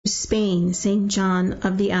Spain, St. John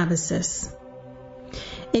of the Abbesses.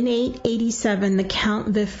 In 887, the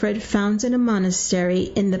Count Wilfrid founded a monastery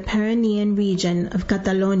in the Pyrenean region of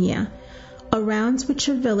Catalonia, around which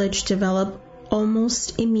a village developed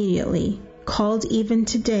almost immediately, called even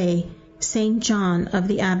today St. John of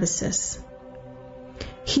the Abbesses.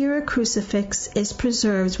 Here a crucifix is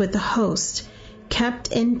preserved with the host, kept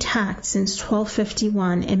intact since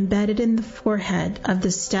 1251, embedded in the forehead of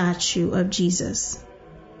the statue of Jesus.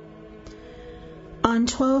 On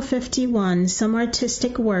 1251, some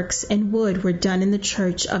artistic works in wood were done in the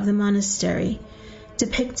church of the monastery,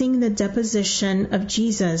 depicting the deposition of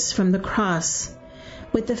Jesus from the cross,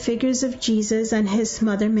 with the figures of Jesus and his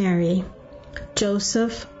mother Mary,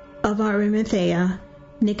 Joseph of Arimathea,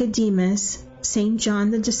 Nicodemus, St.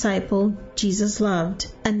 John the disciple Jesus loved,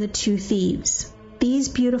 and the two thieves. These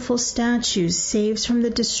beautiful statues, saved from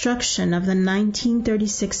the destruction of the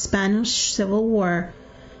 1936 Spanish Civil War,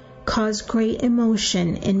 caused great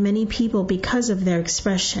emotion in many people because of their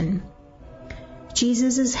expression.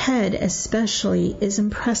 Jesus' head especially is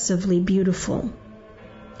impressively beautiful.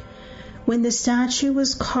 When the statue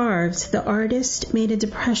was carved, the artist made a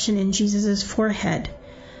depression in Jesus' forehead,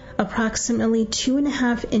 approximately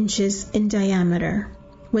 2.5 inches in diameter,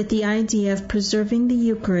 with the idea of preserving the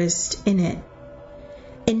Eucharist in it.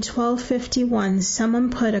 In 1251,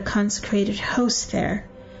 someone put a consecrated host there,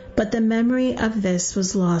 but the memory of this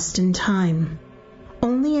was lost in time.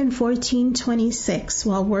 Only in 1426,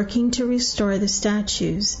 while working to restore the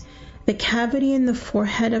statues, the cavity in the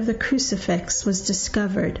forehead of the crucifix was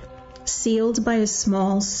discovered, sealed by a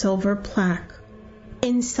small silver plaque.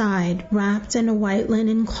 Inside, wrapped in a white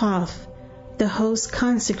linen cloth, the host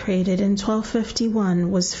consecrated in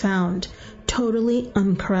 1251 was found, totally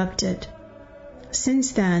uncorrupted.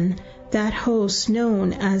 Since then, that host,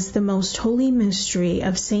 known as the Most Holy Mystery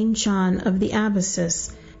of St. John of the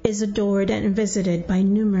Abbesses, is adored and visited by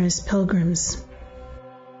numerous pilgrims.